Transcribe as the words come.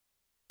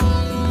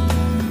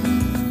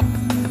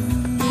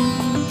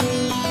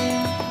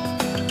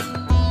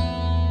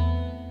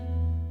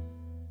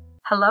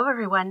Hello,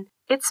 everyone.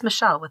 It's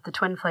Michelle with the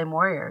Twin Flame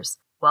Warriors.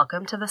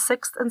 Welcome to the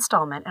 6th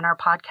installment in our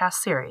podcast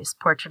series,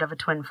 Portrait of a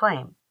Twin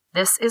Flame.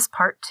 This is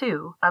part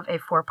 2 of a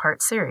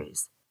 4-part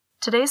series.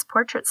 Today's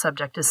portrait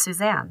subject is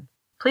Suzanne.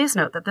 Please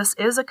note that this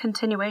is a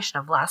continuation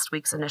of last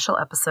week's initial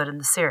episode in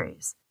the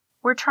series.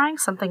 We're trying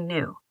something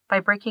new by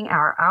breaking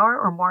our hour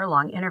or more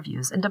long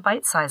interviews into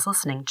bite-sized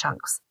listening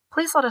chunks.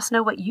 Please let us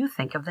know what you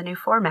think of the new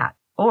format,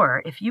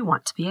 or if you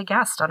want to be a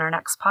guest on our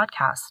next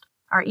podcast.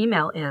 Our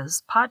email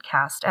is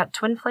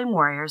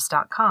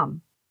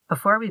podcast@twinflamewarriors.com.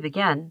 Before we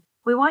begin,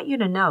 we want you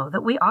to know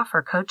that we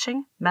offer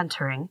coaching,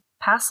 mentoring,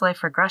 past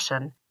life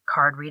regression,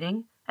 card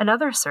reading, and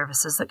other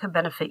services that could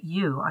benefit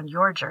you on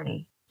your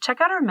journey.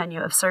 Check out our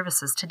menu of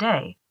services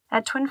today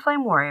at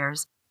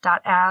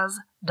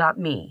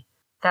twinflamewarriors.as.me.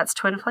 That's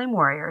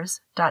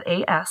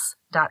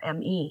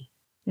twinflamewarriors.as.me.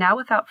 Now,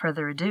 without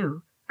further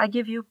ado, I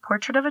give you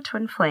Portrait of a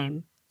Twin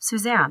Flame,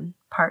 Suzanne,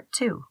 Part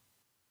 2.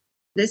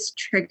 This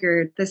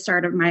triggered the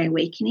start of my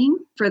awakening.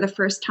 For the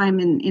first time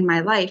in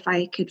my life,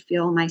 I could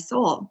feel my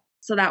soul.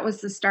 So that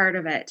was the start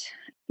of it.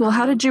 Well,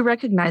 how did you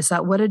recognize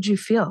that? What did you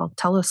feel?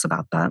 Tell us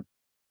about that.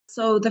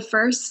 So the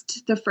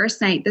first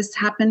night, this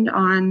happened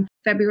on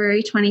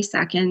February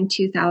 22nd,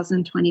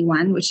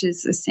 2021, which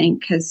is a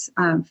sync because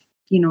of,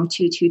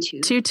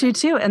 222.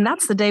 222. And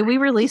that's the day we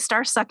released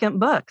our second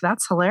book.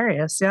 That's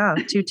hilarious. Yeah,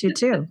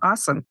 222.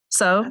 Awesome.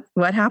 So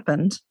what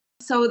happened?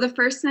 So the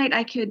first night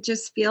I could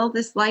just feel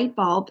this light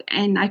bulb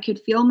and I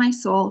could feel my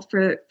soul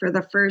for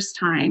the first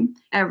time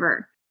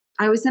ever.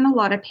 I was in a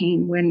lot of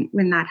pain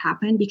when that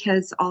happened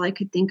because all I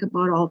could think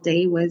about all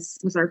day was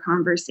our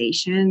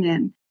conversation.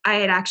 And I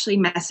had actually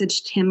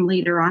messaged him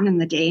later on in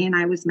the day and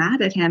I was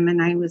mad at him. And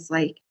I was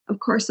like, of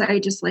course, I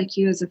just like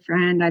you as a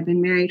friend. I've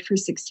been married for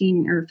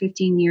 16 or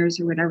 15 years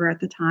or whatever at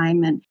the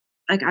time. And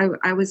like,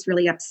 I was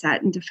really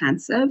upset and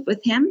defensive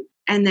with him.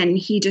 And then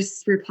he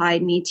just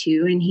replied me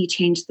too, and he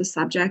changed the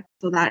subject.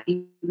 So that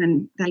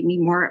even made me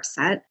more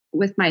upset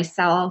with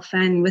myself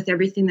and with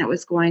everything that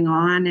was going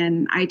on.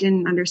 And I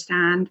didn't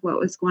understand what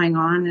was going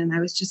on. And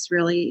I was just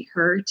really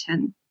hurt.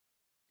 And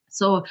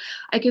so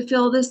I could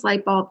feel this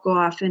light bulb go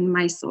off in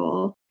my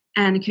soul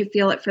and I could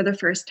feel it for the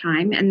first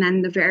time. And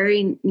then the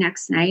very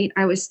next night,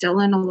 I was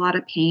still in a lot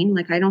of pain.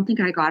 Like, I don't think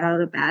I got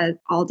out of bed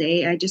all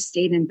day. I just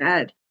stayed in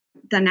bed.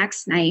 The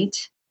next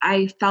night,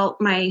 I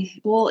felt my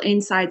whole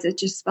insides. It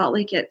just felt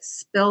like it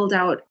spilled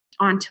out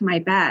onto my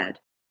bed.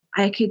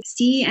 I could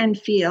see and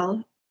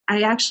feel.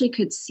 I actually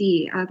could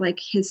see like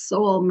his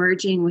soul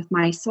merging with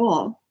my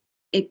soul.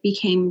 It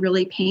became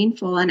really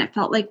painful and it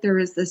felt like there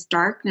was this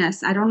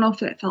darkness. I don't know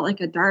if it felt like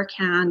a dark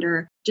hand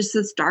or just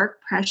this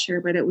dark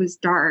pressure, but it was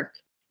dark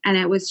and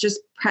it was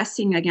just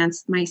pressing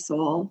against my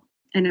soul.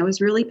 And it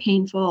was really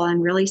painful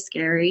and really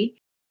scary.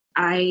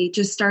 I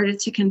just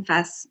started to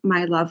confess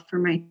my love for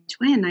my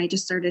twin. I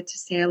just started to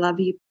say, I love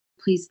you.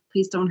 Please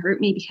don't hurt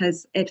me,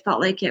 because it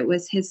felt like it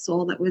was his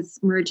soul that was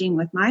merging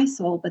with my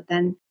soul. But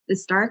then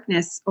this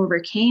darkness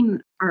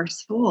overcame our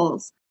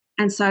souls.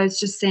 And so I was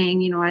just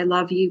saying, I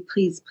love you.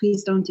 Please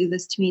don't do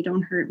this to me.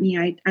 Don't hurt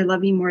me. I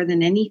love you more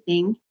than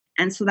anything.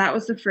 And so that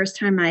was the first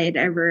time I had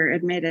ever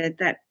admitted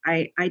that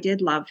I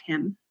did love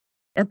him.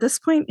 At this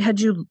point,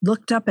 had you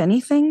looked up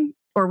anything,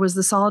 or was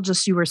this all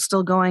just you were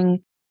still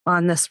going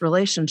on this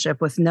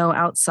relationship with no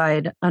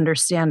outside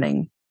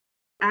understanding?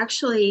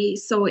 Actually,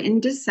 so in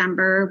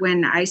December,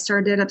 when I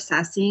started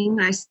obsessing,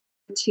 I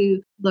started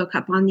to look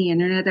up on the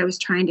internet. I was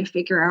trying to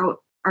figure out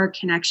our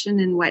connection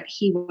and what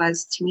he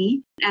was to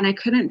me. And I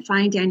couldn't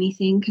find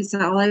anything because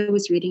all I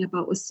was reading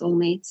about was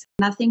soulmates.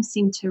 Nothing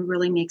seemed to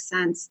really make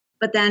sense.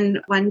 But then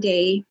one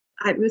day,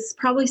 I was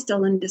probably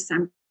still in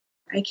December,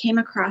 I came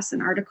across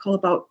an article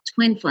about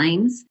twin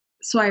flames.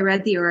 So I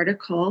read the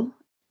article.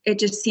 It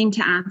just seemed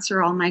to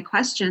answer all my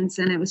questions.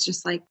 And it was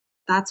just like,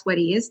 that's what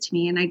he is to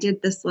me. And I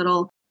did this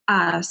little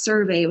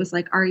survey. It was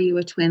like, are you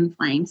a twin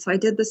flame? So I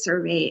did the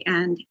survey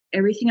and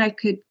everything I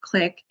could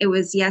click, it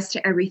was yes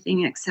to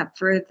everything except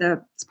for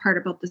the part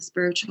about the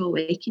spiritual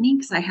awakening,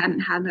 because I hadn't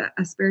had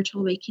a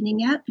spiritual awakening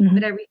yet. Mm-hmm.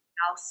 But everything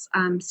else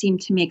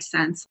seemed to make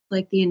sense,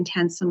 like the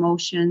intense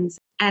emotions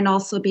and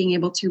also being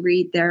able to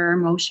read their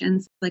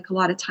emotions. Like a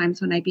lot of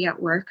times when I'd be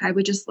at work, I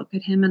would just look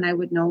at him and I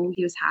would know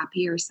he was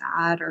happy or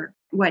sad or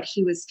what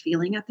he was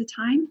feeling at the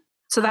time.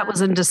 So that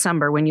was in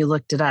December when you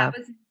looked it up. That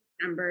was in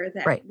December,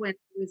 that right. When it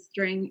was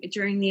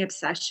during the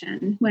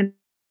obsession, when I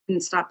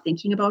didn't stop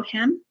thinking about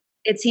him.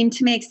 It seemed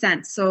to make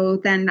sense. So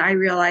then I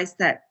realized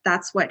that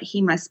that's what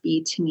he must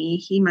be to me.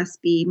 He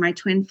must be my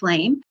twin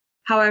flame.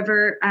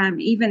 However,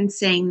 even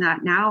saying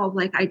that now,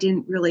 like, I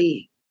didn't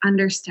really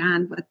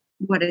understand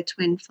what a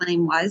twin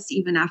flame was,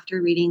 even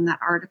after reading that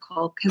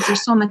article, because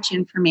there's so much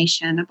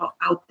information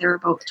out there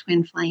about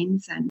twin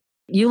flames. And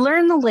you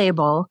learn the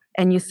label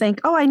and you think,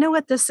 oh, I know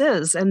what this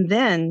is. And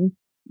then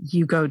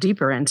you go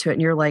deeper into it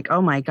and you're like,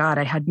 oh my God,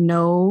 I had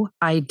no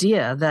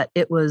idea that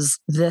it was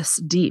this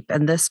deep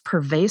and this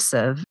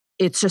pervasive.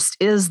 It just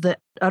is the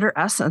utter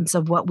essence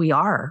of what we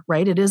are,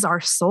 right? It is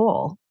our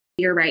soul.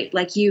 You're right.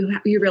 Like you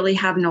really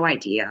have no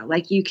idea.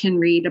 Like you can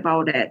read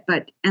about it,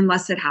 but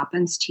unless it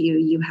happens to you,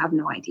 you have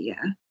no idea.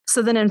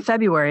 So then in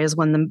February is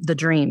when the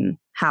dream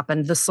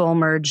happened, the soul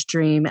merge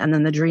dream, and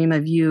then the dream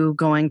of you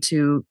going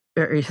to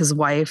his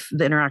wife,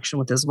 the interaction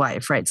with his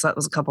wife, right? So that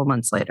was a couple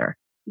months later.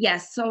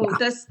 Yes. So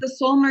the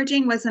soul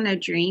merging wasn't a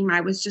dream.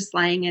 I was just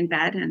lying in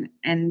bed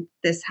and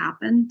this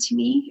happened to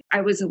me.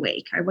 I was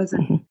awake. I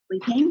wasn't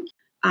sleeping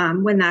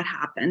when that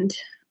happened.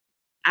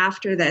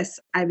 After this,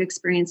 I've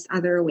experienced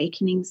other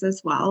awakenings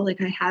as well. Like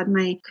I had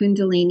my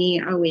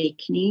Kundalini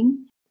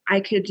awakening.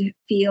 I could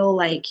feel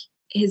like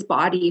his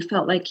body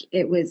felt like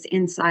it was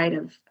inside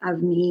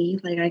of me.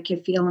 Like I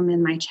could feel him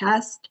in my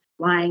chest,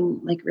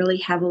 lying like really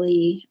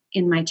heavily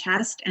in my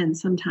chest and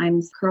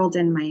sometimes curled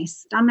in my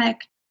stomach.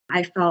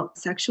 I felt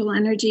sexual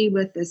energy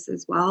with this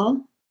as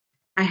well.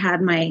 I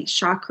had my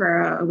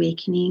chakra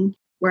awakening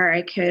where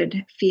I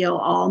could feel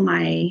all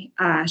my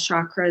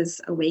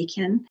chakras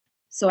awaken.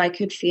 So I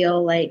could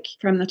feel like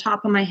from the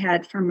top of my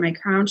head, from my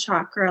crown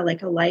chakra,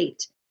 like a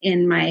light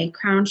in my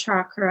crown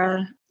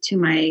chakra to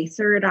my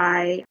third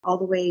eye, all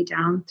the way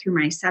down through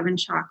my 7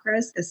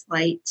 chakras, this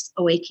light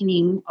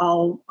awakening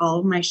all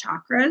of my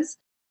chakras.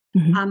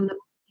 The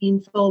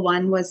painful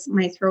one was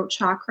my throat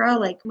chakra.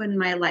 Like when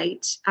my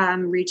light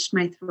reached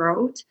my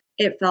throat,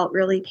 it felt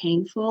really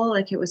painful.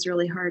 Like it was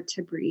really hard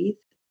to breathe.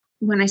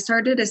 When I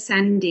started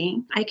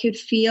ascending, I could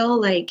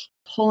feel like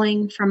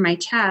pulling from my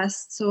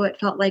chest. So it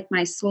felt like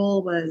my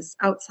soul was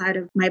outside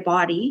of my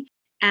body.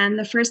 And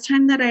the first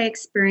time that I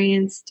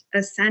experienced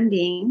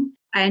ascending,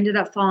 I ended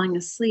up falling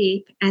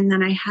asleep. And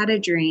then I had a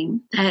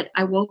dream that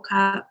I woke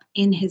up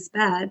in his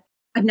bed.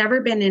 I've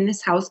never been in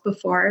his house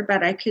before,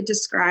 but I could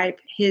describe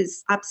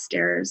his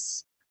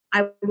upstairs.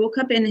 I woke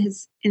up in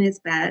his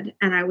bed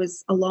and I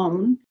was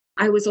alone.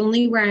 I was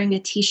only wearing a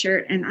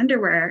t-shirt and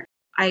underwear.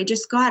 I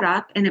just got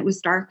up and it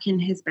was dark in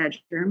his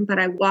bedroom, but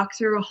I walked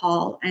through a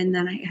hall and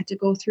then I had to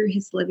go through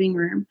his living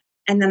room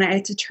and then I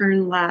had to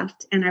turn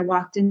left and I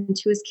walked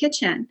into his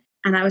kitchen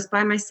and I was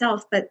by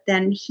myself. But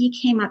then he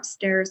came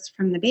upstairs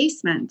from the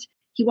basement.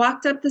 He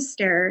walked up the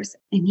stairs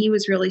and he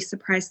was really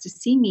surprised to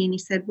see me. And he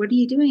said, "What are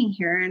you doing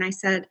here?" And I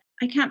said,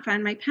 "I can't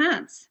find my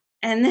pants."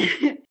 And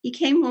then he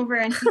came over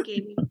and he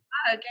gave me a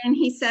hug and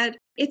he said,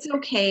 "It's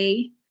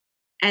okay."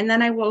 And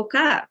then I woke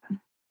up.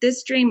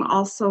 This dream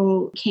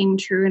also came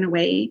true in a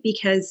way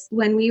because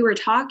when we were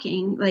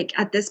talking, like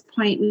at this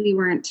point, we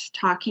weren't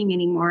talking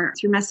anymore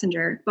through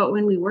Messenger. But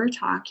when we were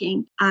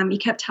talking, he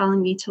kept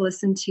telling me to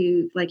listen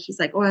to, like, he's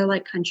like, "Oh, I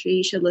like country.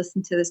 You should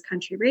listen to this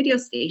country radio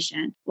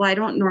station." Well, I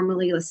don't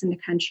normally listen to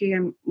country.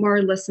 I'm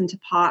more listen to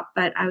pop.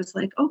 But I was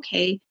like,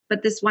 okay.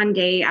 But this one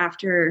day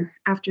after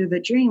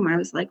the dream, I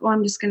was like, "Oh,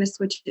 I'm just going to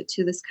switch it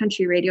to this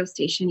country radio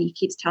station he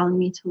keeps telling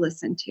me to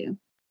listen to."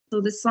 So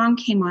this song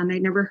came on,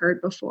 I'd never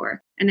heard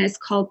before, and it's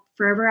called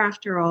Forever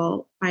After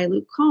All by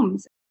Luke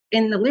Combs.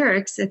 In the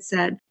lyrics, it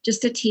said,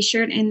 "Just a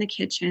t-shirt in the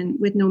kitchen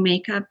with no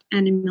makeup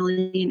and a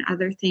million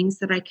other things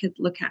that I could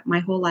look at my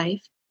whole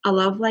life. A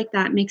love like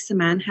that makes a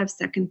man have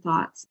second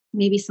thoughts.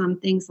 Maybe some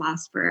things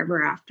last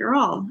forever after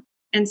all."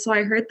 And so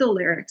I heard the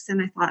lyrics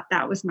and I thought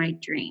that was my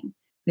dream.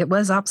 It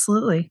was,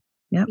 absolutely.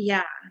 Yep.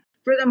 Yeah.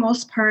 For the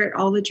most part,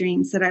 all the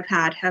dreams that I've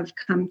had have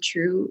come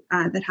true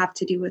that have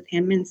to do with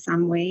him in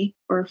some way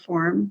or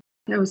form.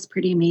 That was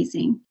pretty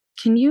amazing.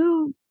 Can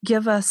you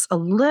give us a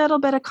little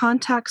bit of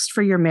context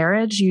for your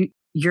marriage?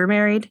 You're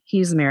married,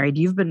 he's married.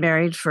 You've been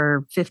married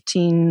for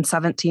 15,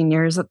 17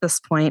 years at this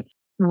point.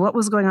 What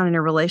was going on in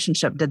your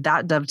relationship? Did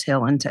that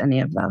dovetail into any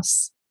of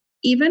this?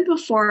 Even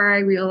before I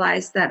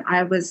realized that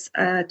I was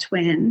a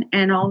twin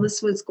and all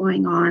this was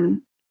going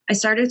on, I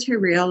started to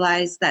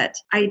realize that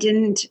I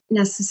didn't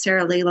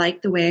necessarily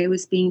like the way I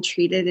was being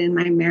treated in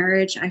my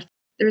marriage.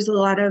 There's a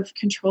lot of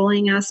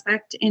controlling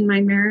aspect in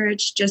my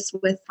marriage, just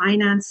with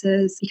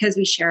finances, because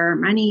we share our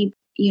money.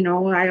 You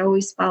know, I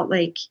always felt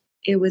like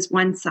it was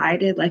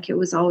one-sided, like it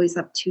was always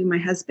up to my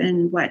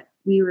husband what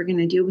we were going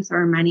to do with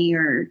our money,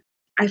 or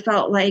I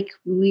felt like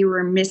we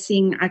were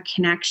missing a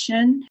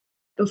connection.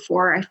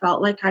 Before, I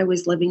felt like I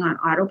was living on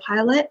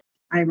autopilot.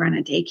 I run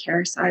a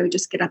daycare, so I would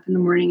just get up in the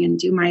morning and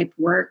do my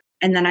work.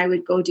 And then I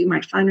would go do my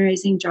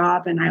fundraising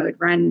job and I would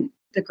run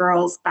the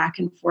girls back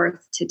and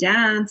forth to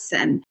dance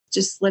and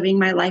just living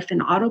my life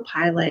in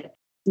autopilot.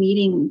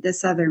 Meeting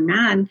this other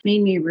man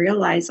made me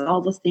realize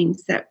all the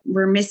things that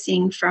were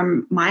missing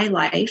from my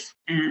life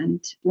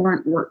and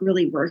weren't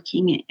really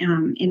working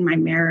in my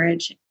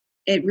marriage.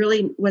 It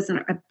really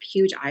wasn't a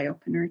huge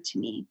eye-opener to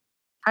me.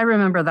 I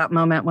remember that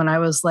moment when I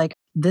was like,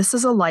 this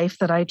is a life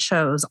that I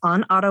chose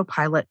on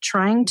autopilot,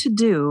 trying to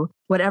do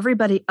what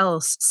everybody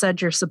else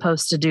said you're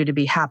supposed to do to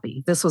be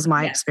happy. This was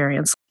my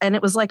experience. And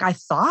it was like, I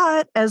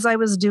thought as I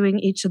was doing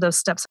each of those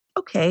steps,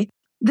 okay,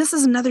 this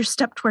is another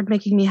step toward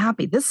making me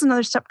happy. This is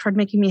another step toward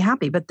making me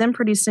happy. But then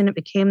pretty soon it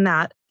became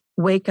that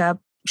wake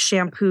up,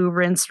 shampoo,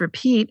 rinse,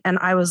 repeat. And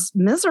I was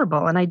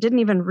miserable and I didn't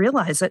even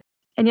realize it.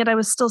 And yet I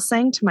was still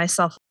saying to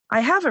myself, I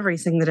have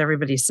everything that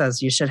everybody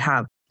says you should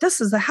have. This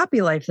is the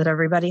happy life that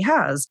everybody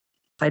has.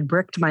 I'd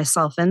bricked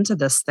myself into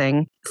this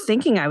thing,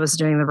 thinking I was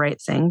doing the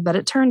right thing, but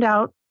it turned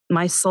out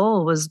my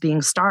soul was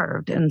being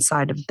starved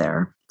inside of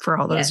there for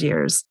all those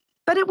years.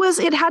 But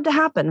it had to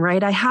happen,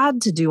 right? I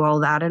had to do all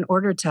that in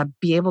order to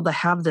be able to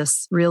have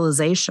this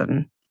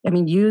realization. I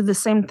mean, you, the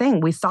same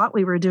thing. We thought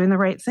we were doing the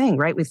right thing,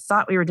 right? We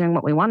thought we were doing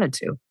what we wanted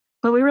to,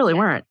 but we really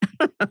weren't.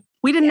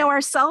 We didn't know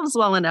ourselves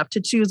well enough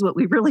to choose what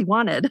we really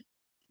wanted.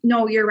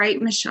 No, you're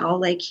right, Michelle.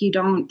 Like you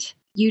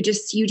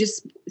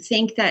just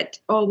think that,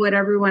 oh, what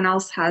everyone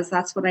else has,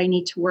 that's what I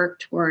need to work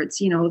towards,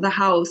 the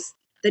house,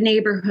 the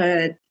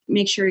neighborhood,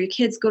 make sure your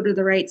kids go to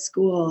the right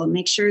school,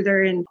 make sure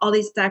they're in all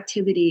these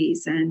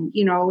activities and,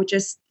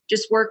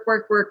 just work.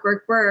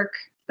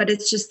 But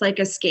it's just like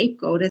a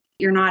scapegoat.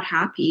 You're not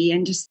happy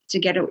and just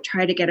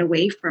try to get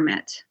away from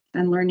it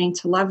and learning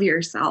to love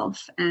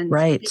yourself. And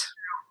right.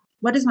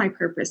 What is my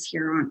purpose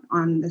here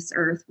on this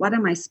earth? What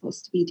am I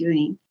supposed to be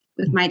doing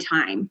with my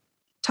time?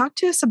 Talk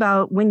to us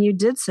about when you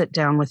did sit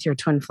down with your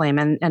twin flame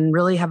and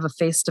really have a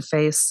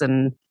face-to-face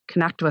and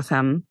connect with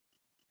him.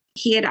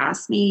 He had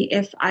asked me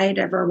if I had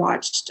ever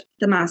watched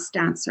The Masked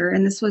Dancer,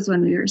 and this was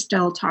when we were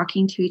still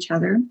talking to each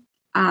other.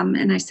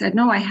 And I said,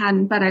 no, I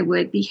hadn't, but I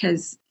would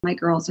because my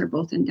girls are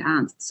both in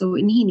dance.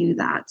 And he knew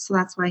that. So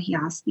that's why he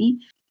asked me.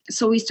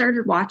 So we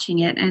started watching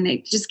it, and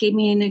it just gave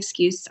me an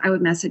excuse. I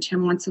would message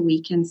him once a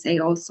week and say,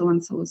 oh,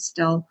 so-and-so is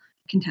still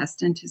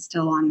contestant, is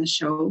still on the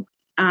show.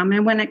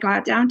 And when it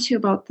got down to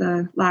about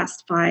the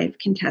last 5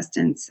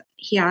 contestants,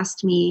 he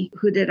asked me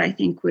who did I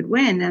think would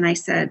win. And I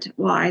said,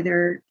 well,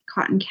 either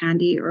Cotton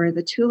Candy or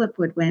the Tulip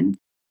would win.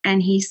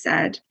 And he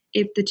said,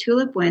 if the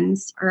Tulip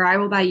wins, or I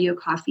will buy you a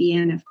coffee.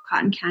 And if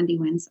Cotton Candy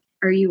wins,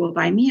 or you will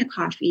buy me a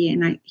coffee.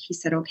 And he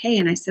said, okay.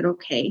 And I said,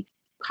 okay.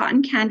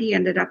 Cotton Candy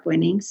ended up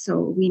winning. So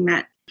we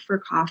met for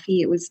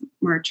coffee. It was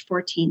March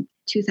 14th,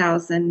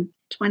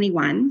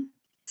 2021.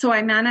 So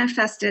I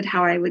manifested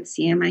how I would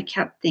see him. I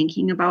kept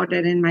thinking about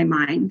it in my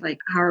mind, like,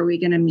 how are we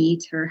going to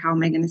meet or how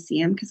am I going to see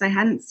him? Because I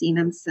hadn't seen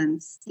him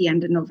since the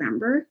end of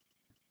November.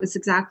 It was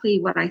exactly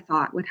what I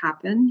thought would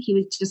happen. He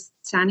was just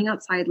standing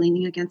outside,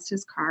 leaning against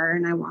his car.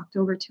 And I walked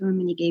over to him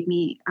and he gave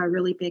me a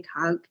really big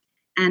hug.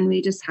 And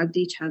we just hugged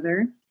each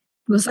other.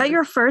 Was that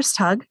your first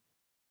hug?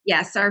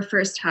 Yes, our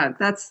first hug.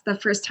 That's the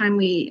first time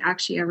we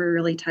actually ever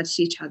really touched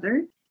each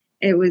other.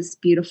 It was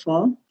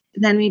beautiful.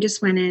 Then we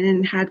just went in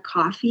and had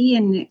coffee,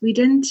 and we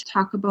didn't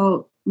talk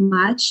about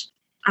much.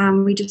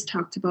 We just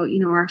talked about,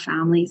 our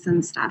families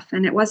and stuff.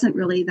 And it wasn't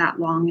really that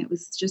long. It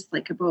was just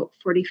like about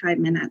 45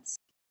 minutes.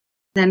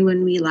 Then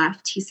when we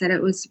left, he said,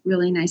 it was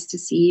really nice to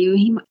see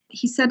you.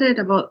 He said it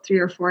about 3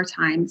 or 4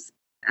 times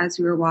as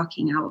we were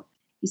walking out.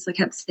 He's like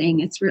kept saying,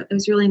 it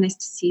was really nice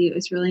to see you. It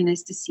was really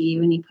nice to see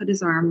you. And he put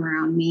his arm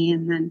around me.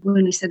 And then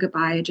when we said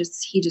goodbye,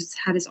 he just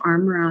had his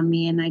arm around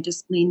me and I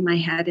just leaned my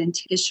head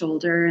into his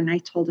shoulder. And I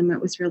told him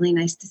it was really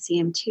nice to see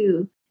him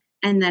too.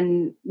 And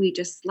then we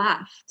just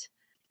left.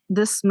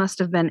 This must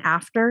have been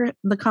after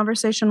the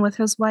conversation with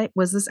his wife.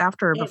 Was this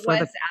after or before? It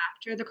was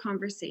after the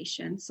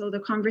conversation. So the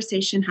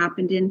conversation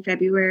happened in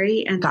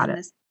February and then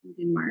this happened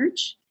in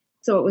March.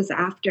 So it was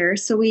after.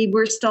 So we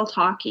were still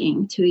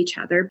talking to each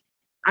other.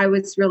 I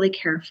was really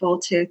careful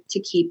to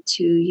keep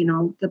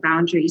to, the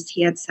boundaries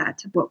he had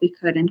set of what we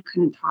could and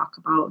couldn't talk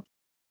about.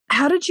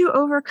 How did you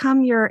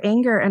overcome your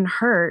anger and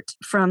hurt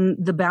from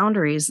the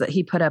boundaries that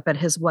he put up at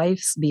his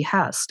wife's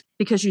behest?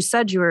 Because you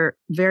said you were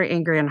very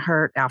angry and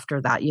hurt after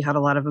that. You had a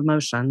lot of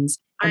emotions.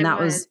 And that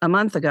was a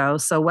month ago.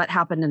 So what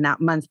happened in that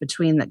month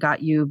between that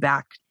got you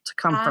back to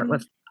comfort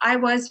with? I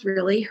was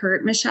really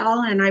hurt,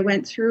 Michelle, and I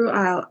went through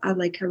a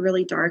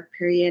really dark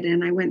period.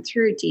 And I went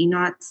through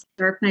DNOT's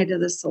Dark Night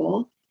of the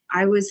Soul.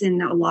 I was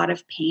in a lot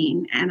of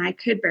pain and I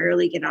could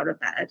barely get out of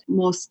bed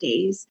most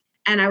days.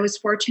 And I was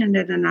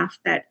fortunate enough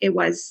that it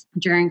was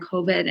during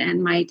COVID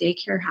and my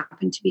daycare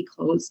happened to be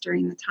closed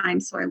during the time.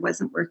 So I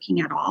wasn't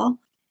working at all.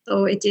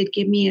 So it did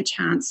give me a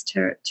chance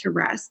to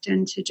rest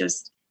and to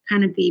just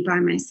kind of be by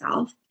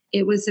myself.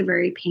 It was a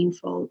very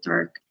painful,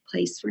 dark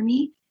place for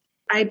me.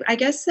 I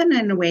guess then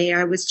in a way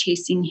I was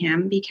chasing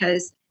him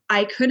because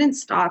I couldn't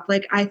stop.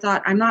 Like I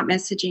thought, I'm not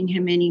messaging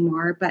him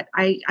anymore, but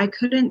I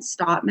couldn't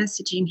stop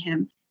messaging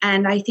him.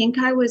 And I think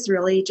I was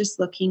really just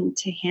looking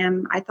to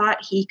him. I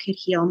thought he could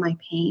heal my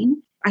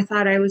pain. I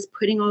thought I was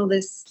putting all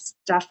this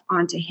stuff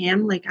onto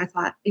him. Like I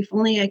thought, if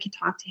only I could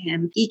talk to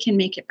him, he can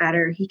make it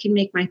better. He can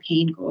make my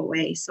pain go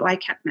away. So I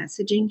kept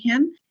messaging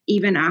him.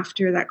 Even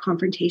after that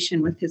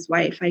confrontation with his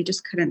wife, I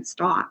just couldn't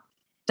stop.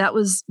 That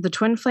was the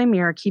twin flame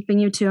mirror keeping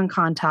you two in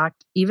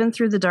contact, even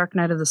through the dark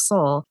night of the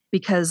soul,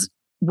 because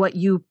what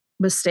you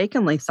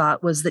mistakenly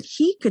thought was that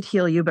he could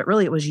heal you, but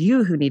really it was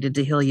you who needed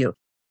to heal you.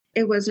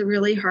 It was a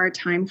really hard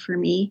time for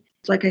me.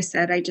 Like I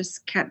said, I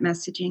just kept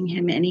messaging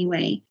him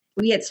anyway.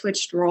 We had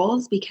switched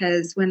roles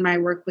because when my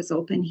work was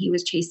open, he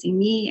was chasing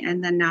me.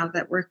 And then now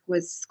that work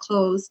was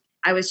closed,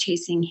 I was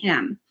chasing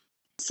him.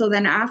 So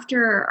then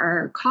after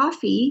our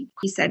coffee,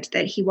 he said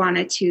that he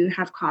wanted to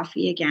have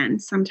coffee again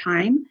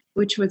sometime,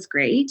 which was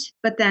great.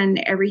 But then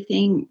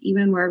everything,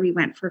 even where we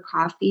went for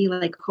coffee,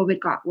 like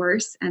COVID got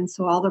worse. And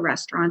so all the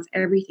restaurants,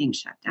 everything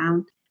shut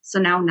down. So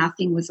now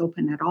nothing was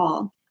open at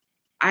all.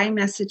 I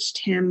messaged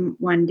him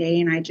one day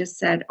and I just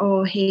said,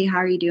 oh, hey, how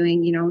are you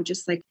doing?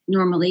 Just like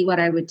normally what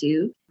I would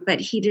do.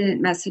 But he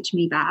didn't message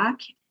me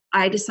back.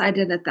 I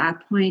decided at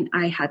that point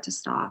I had to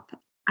stop.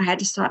 I had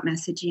to stop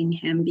messaging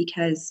him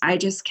because I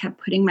just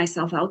kept putting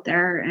myself out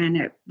there, and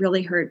it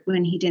really hurt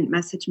when he didn't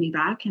message me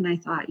back. And I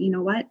thought, you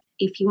know what?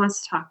 If he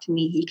wants to talk to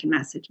me, he can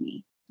message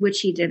me,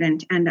 which he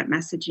didn't end up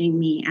messaging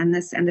me. And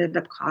this ended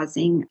up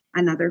causing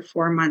another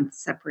 4-month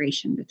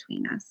separation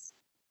between us.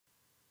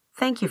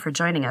 Thank you for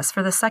joining us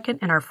for the second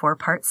in our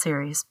 4-part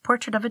series,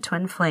 Portrait of a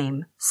Twin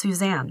Flame,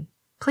 Suzanne.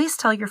 Please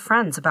tell your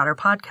friends about our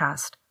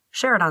podcast.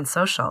 Share it on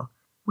social.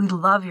 We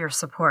love your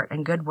support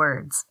and good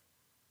words.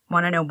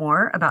 Want to know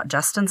more about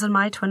Justin's and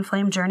my twin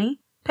flame journey?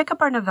 Pick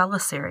up our novella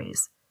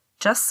series.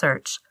 Just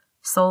search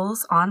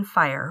Souls on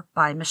Fire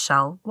by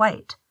Michelle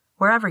White,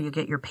 wherever you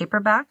get your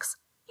paperbacks,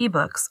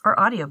 ebooks, or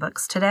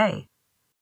audiobooks today.